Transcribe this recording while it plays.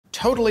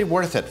Totally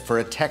worth it for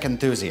a tech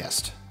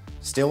enthusiast.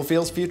 Still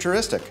feels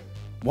futuristic.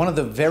 One of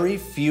the very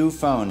few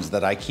phones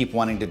that I keep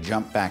wanting to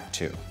jump back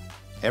to.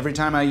 Every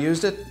time I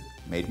used it,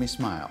 made me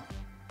smile.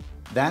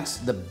 That's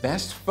the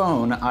best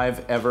phone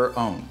I've ever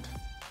owned.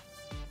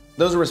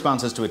 Those are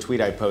responses to a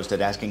tweet I posted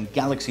asking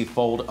Galaxy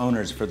Fold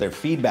owners for their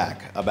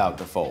feedback about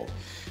the Fold.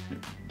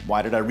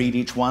 Why did I read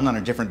each one on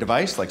a different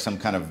device, like some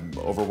kind of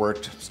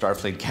overworked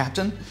Starfleet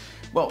captain?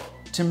 Well,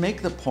 to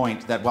make the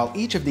point that while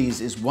each of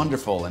these is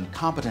wonderful and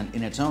competent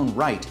in its own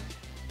right,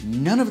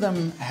 none of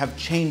them have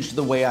changed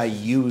the way I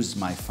use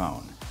my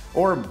phone,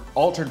 or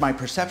altered my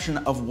perception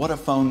of what a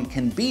phone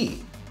can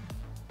be.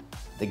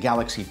 The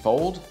Galaxy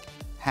Fold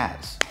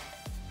has.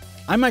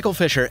 I'm Michael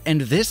Fisher,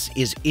 and this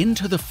is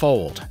Into the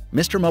Fold,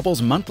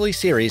 MrMobile's monthly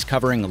series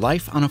covering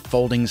life on a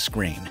folding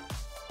screen.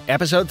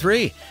 Episode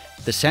 3,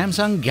 the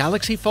Samsung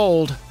Galaxy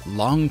Fold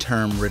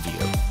Long-Term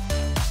Review.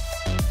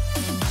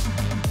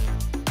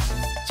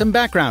 Some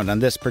background on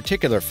this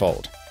particular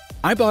Fold.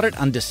 I bought it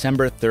on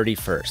December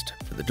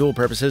 31st for the dual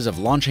purposes of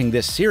launching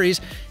this series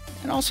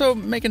and also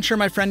making sure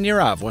my friend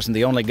Nirav wasn't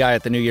the only guy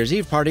at the New Year's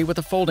Eve party with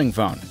a folding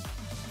phone.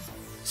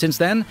 Since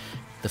then,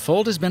 the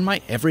Fold has been my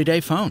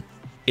everyday phone.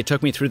 It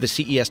took me through the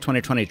CES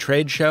 2020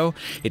 trade show,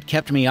 it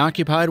kept me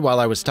occupied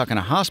while I was stuck in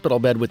a hospital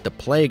bed with the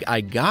plague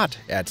I got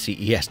at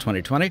CES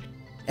 2020,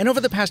 and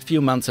over the past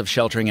few months of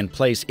sheltering in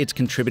place, it's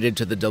contributed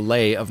to the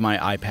delay of my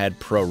iPad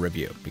Pro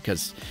review,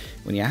 because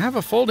when you have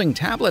a folding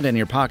tablet in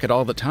your pocket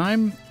all the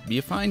time,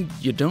 you find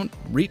you don't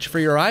reach for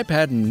your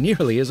iPad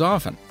nearly as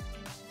often.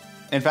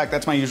 In fact,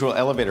 that's my usual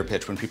elevator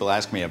pitch when people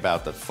ask me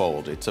about the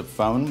Fold. It's a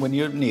phone when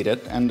you need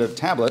it, and a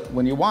tablet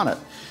when you want it.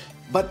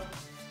 But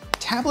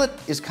tablet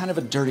is kind of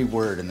a dirty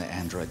word in the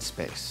Android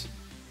space.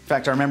 In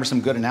fact, I remember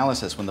some good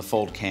analysis when the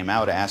Fold came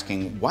out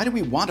asking, why do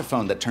we want a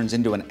phone that turns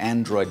into an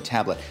Android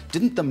tablet?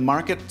 Didn't the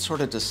market sort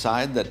of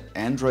decide that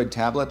Android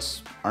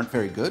tablets aren't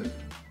very good?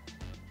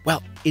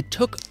 Well, it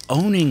took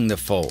owning the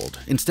Fold,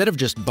 instead of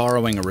just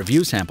borrowing a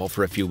review sample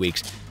for a few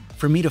weeks,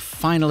 for me to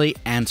finally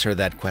answer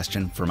that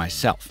question for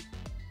myself.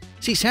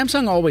 See,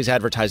 Samsung always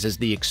advertises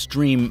the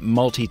extreme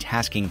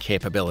multitasking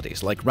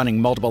capabilities, like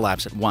running multiple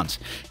apps at once.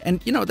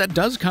 And, that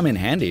does come in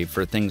handy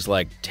for things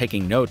like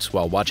taking notes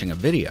while watching a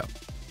video.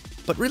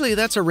 But really,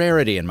 that's a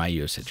rarity in my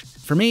usage.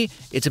 For me,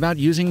 it's about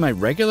using my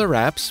regular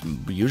apps,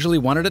 usually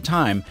one at a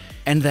time,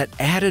 and that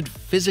added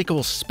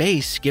physical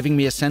space giving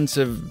me a sense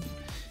of,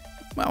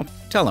 well,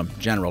 tell him,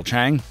 General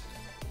Chang.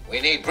 We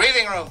need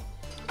breathing room.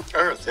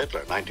 Earth,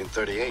 Hitler,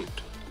 1938.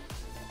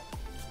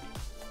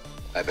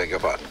 I beg your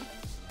pardon.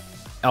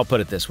 I'll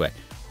put it this way.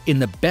 In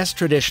the best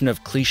tradition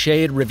of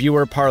cliched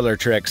reviewer parlor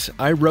tricks,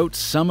 I wrote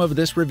some of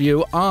this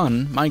review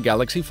on my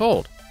Galaxy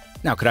Fold.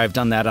 Now, could I have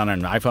done that on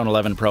an iPhone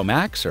 11 Pro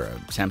Max or a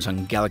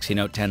Samsung Galaxy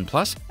Note 10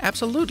 Plus?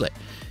 Absolutely.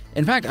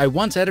 In fact, I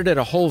once edited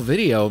a whole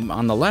video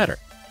on the latter.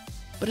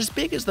 But as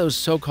big as those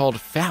so-called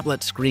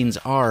phablet screens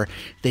are,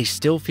 they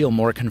still feel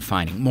more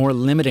confining, more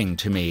limiting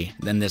to me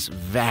than this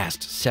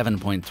vast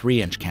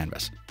 7.3-inch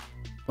canvas.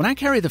 When I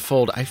carry the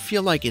Fold, I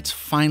feel like it's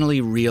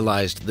finally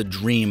realized the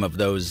dream of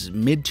those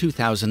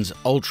mid-2000s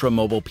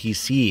ultra-mobile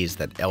PCs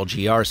that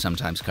LGR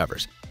sometimes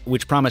covers,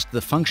 which promised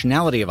the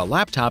functionality of a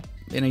laptop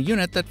in a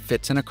unit that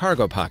fits in a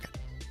cargo pocket.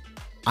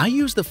 I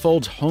use the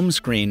Fold's home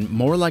screen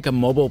more like a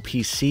mobile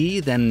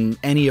PC than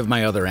any of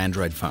my other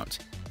Android phones.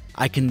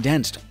 I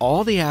condensed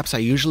all the apps I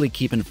usually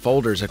keep in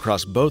folders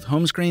across both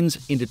home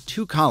screens into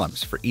 2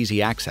 columns for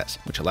easy access,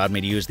 which allowed me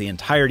to use the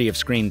entirety of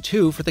Screen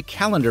 2 for the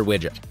calendar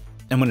widget.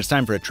 And when it's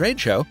time for a trade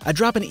show, I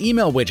drop an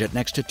email widget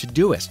next to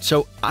Todoist,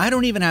 so I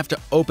don't even have to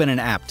open an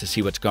app to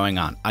see what's going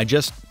on. I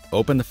just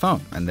open the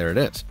phone, and there it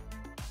is.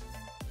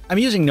 I'm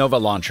using Nova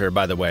Launcher,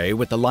 by the way,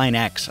 with the Line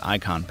X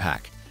icon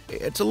pack.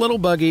 It's a little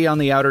buggy on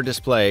the outer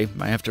display.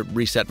 I have to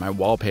reset my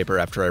wallpaper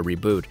after I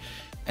reboot.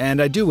 And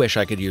I do wish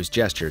I could use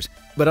gestures,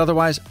 but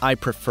otherwise I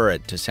prefer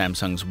it to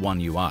Samsung's One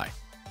UI.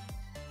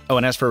 Oh,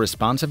 and as for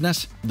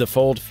responsiveness, the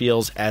Fold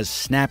feels as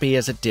snappy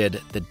as it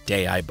did the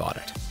day I bought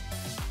it.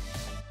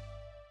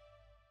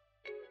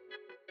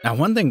 Now,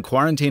 one thing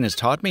quarantine has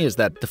taught me is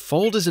that the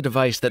Fold is a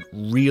device that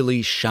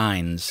really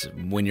shines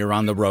when you're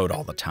on the road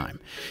all the time.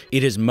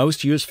 It is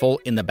most useful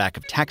in the back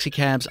of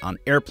taxicabs, on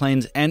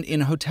airplanes, and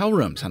in hotel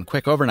rooms on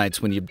quick overnights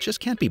when you just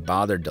can't be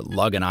bothered to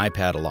lug an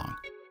iPad along.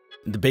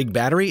 The big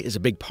battery is a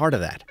big part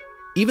of that.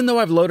 Even though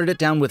I've loaded it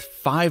down with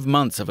 5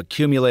 months of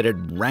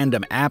accumulated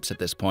random apps at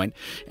this point,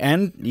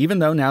 and even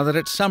though now that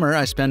it's summer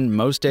I spend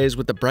most days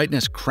with the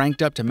brightness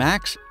cranked up to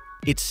max,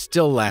 it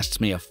still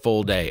lasts me a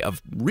full day of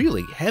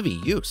really heavy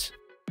use.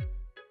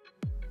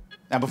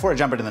 Now, before I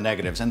jump into the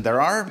negatives, and there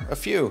are a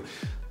few,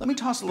 let me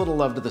toss a little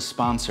love to the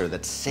sponsor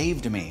that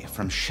saved me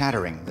from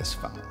shattering this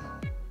phone.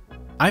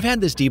 I've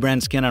had this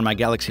dbrand skin on my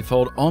Galaxy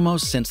Fold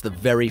almost since the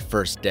very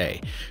first day,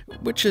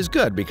 which is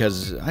good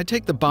because I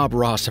take the Bob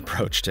Ross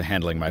approach to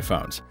handling my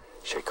phones.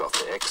 Shake off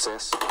the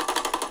excess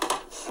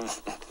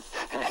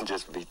and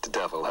just beat the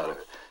devil out of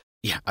it.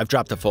 Yeah, I've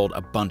dropped the Fold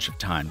a bunch of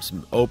times,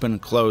 open,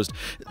 closed.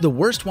 The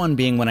worst one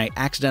being when I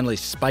accidentally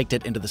spiked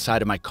it into the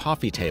side of my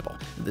coffee table.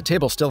 The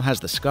table still has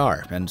the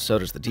scar, and so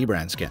does the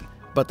dbrand skin.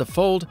 but the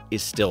Fold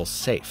is still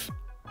safe.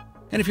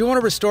 And if you want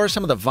to restore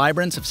some of the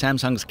vibrance of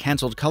Samsung's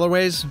cancelled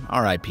colorways,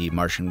 RIP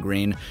Martian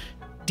Green,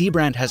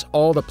 dbrand has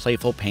all the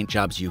playful paint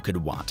jobs you could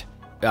want.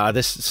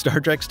 This Star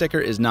Trek sticker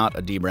is not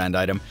a dbrand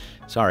item.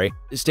 Sorry,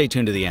 stay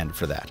tuned to the end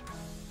for that.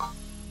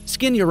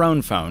 Skin your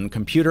own phone,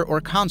 computer, or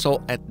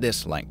console at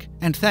this link.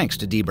 And thanks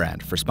to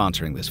dbrand for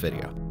sponsoring this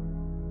video.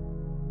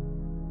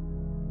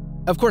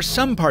 Of course,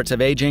 some parts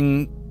of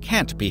aging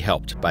can't be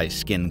helped by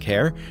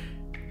skincare.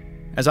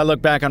 As I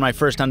look back on my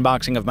first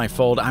unboxing of my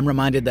Fold, I'm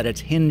reminded that its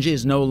hinge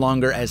is no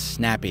longer as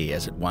snappy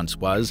as it once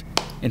was.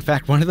 In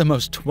fact, one of the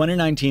most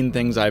 2019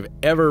 things I've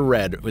ever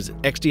read was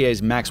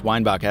XDA's Max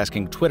Weinbach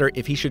asking Twitter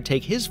if he should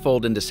take his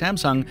Fold into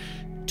Samsung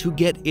to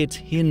get its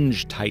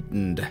hinge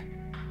tightened.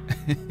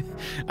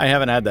 I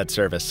haven't had that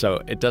service,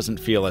 so it doesn't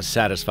feel as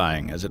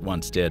satisfying as it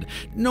once did,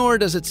 nor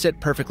does it sit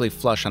perfectly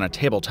flush on a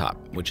tabletop,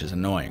 which is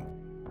annoying.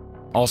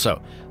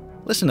 Also,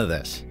 listen to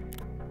this.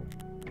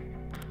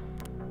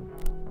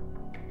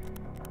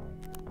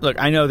 Look,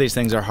 I know these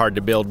things are hard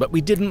to build, but we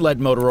didn't let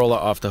Motorola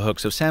off the hook,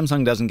 so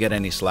Samsung doesn't get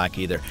any slack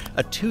either.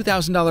 A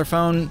 $2,000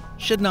 phone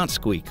should not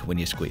squeak when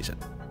you squeeze it.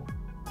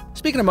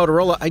 Speaking of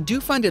Motorola, I do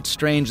find it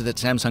strange that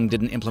Samsung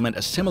didn't implement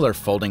a similar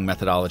folding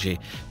methodology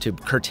to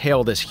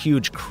curtail this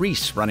huge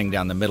crease running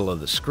down the middle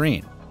of the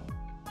screen.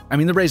 I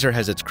mean, the Razr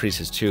has its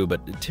creases too,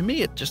 but to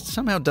me it just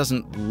somehow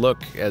doesn't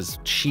look as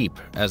cheap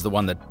as the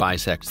one that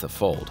bisects the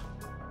Fold.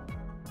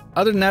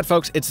 Other than that,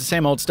 folks, it's the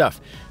same old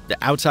stuff. The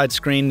outside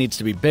screen needs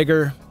to be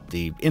bigger,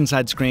 the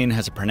inside screen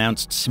has a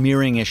pronounced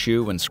smearing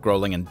issue when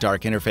scrolling in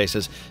dark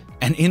interfaces,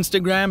 and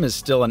Instagram is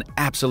still an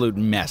absolute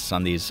mess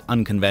on these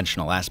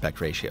unconventional aspect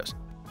ratios.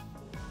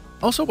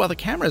 Also, while the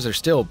cameras are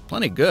still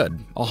plenty good,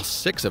 all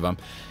 6 of them,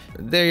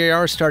 they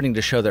are starting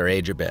to show their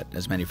age a bit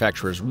as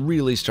manufacturers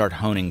really start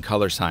honing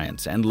color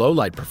science and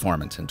low-light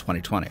performance in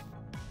 2020.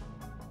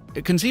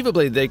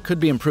 Conceivably, they could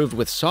be improved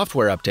with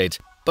software updates,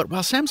 but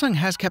while Samsung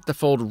has kept the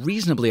Fold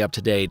reasonably up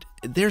to date,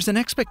 there's an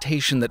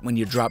expectation that when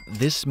you drop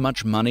this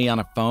much money on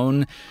a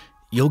phone,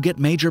 you'll get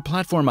major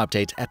platform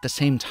updates at the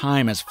same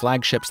time as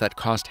flagships that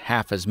cost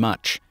half as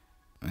much.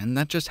 And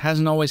that just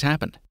hasn't always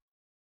happened.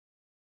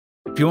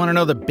 If you want to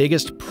know the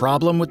biggest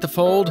problem with the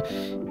Fold,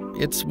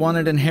 it's one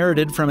it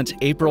inherited from its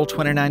April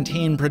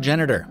 2019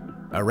 progenitor,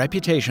 a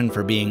reputation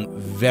for being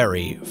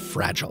very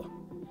fragile.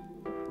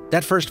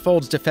 That first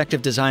Fold's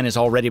defective design has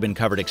already been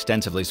covered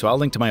extensively, so I'll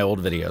link to my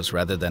old videos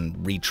rather than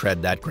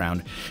retread that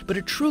ground. But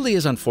it truly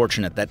is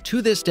unfortunate that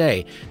to this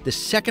day, the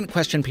second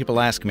question people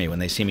ask me when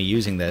they see me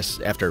using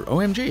this after,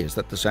 OMG, is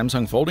that the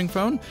Samsung folding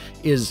phone?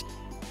 Is,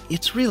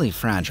 it's really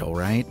fragile,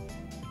 right?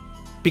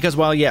 Because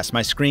while yes,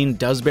 my screen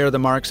does bear the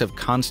marks of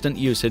constant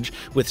usage,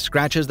 with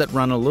scratches that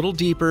run a little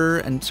deeper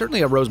and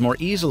certainly arose more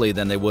easily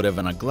than they would have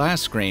on a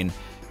glass screen,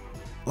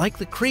 like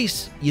the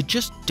crease, you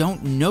just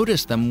don't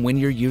notice them when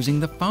you're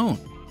using the phone.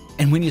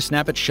 And when you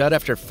snap it shut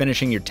after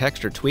finishing your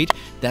text or tweet,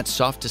 that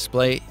soft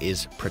display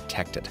is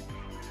protected.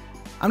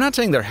 I'm not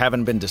saying there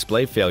haven't been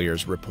display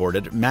failures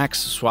reported. Max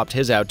swapped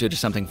his out due to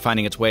something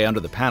finding its way under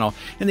the panel,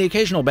 and the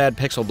occasional bad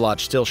pixel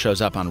blotch still shows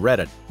up on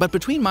Reddit. But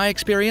between my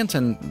experience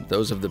and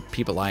those of the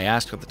people I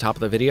asked at the top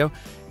of the video,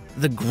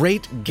 the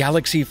great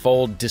Galaxy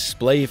Fold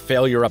display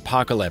failure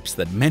apocalypse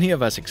that many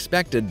of us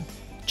expected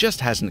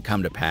just hasn't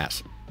come to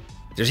pass.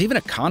 There's even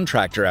a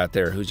contractor out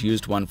there who's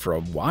used one for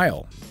a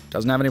while.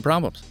 Doesn't have any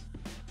problems.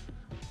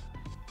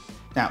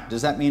 Now,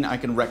 does that mean I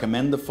can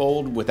recommend the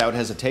Fold without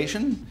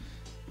hesitation?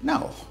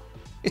 No.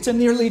 It's a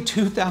nearly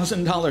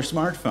 $2,000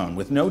 smartphone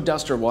with no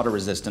dust or water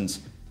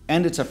resistance,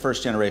 and it's a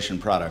first-generation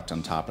product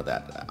on top of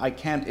that. I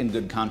can't in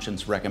good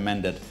conscience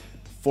recommend it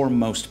for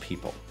most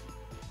people.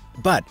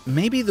 But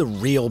maybe the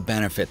real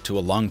benefit to a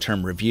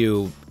long-term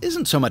review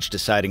isn't so much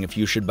deciding if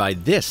you should buy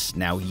this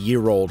now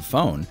year-old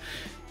phone,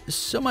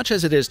 so much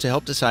as it is to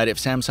help decide if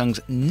Samsung's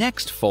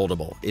next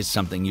foldable is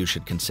something you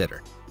should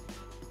consider.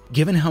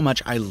 Given how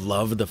much I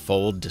love the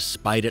Fold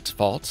despite its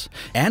faults,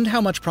 and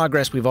how much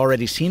progress we've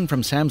already seen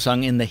from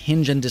Samsung in the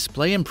hinge and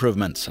display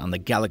improvements on the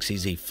Galaxy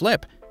Z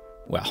Flip,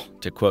 well,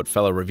 to quote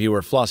fellow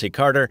reviewer Flossie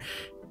Carter,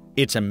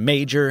 it's a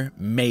major,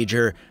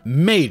 major,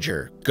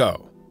 major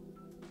go.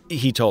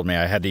 He told me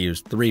I had to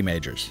use 3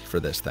 majors for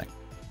this thing.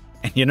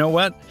 And you know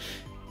what?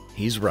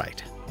 He's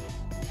right.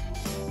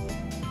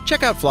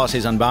 Check out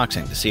Flossie's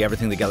unboxing to see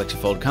everything the Galaxy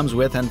Fold comes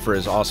with and for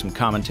his awesome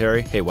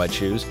commentary, Hey White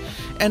Shoes.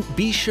 And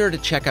be sure to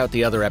check out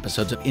the other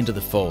episodes of Into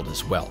the Fold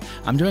as well.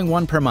 I'm doing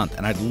one per month,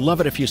 and I'd love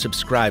it if you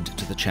subscribed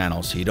to the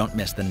channel so you don't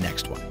miss the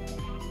next one.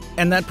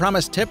 And that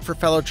promised tip for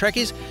fellow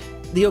Trekkies,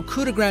 the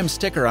Okudagram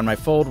sticker on my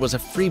Fold was a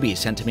freebie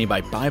sent to me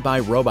by Bye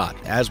Bye Robot,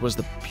 as was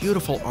the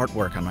beautiful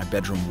artwork on my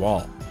bedroom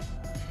wall.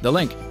 The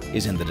link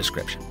is in the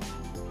description.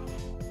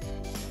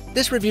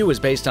 This review is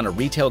based on a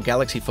retail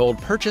Galaxy Fold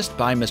purchased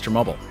by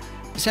MrMobile.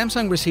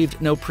 Samsung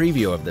received no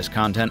preview of this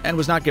content and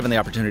was not given the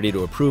opportunity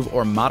to approve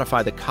or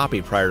modify the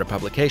copy prior to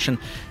publication.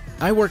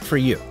 I work for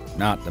you,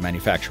 not the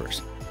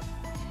manufacturers.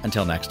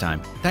 Until next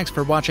time, thanks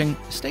for watching,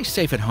 stay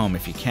safe at home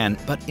if you can,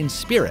 but in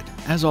spirit,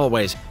 as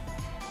always,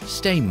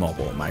 stay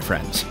mobile, my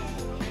friends.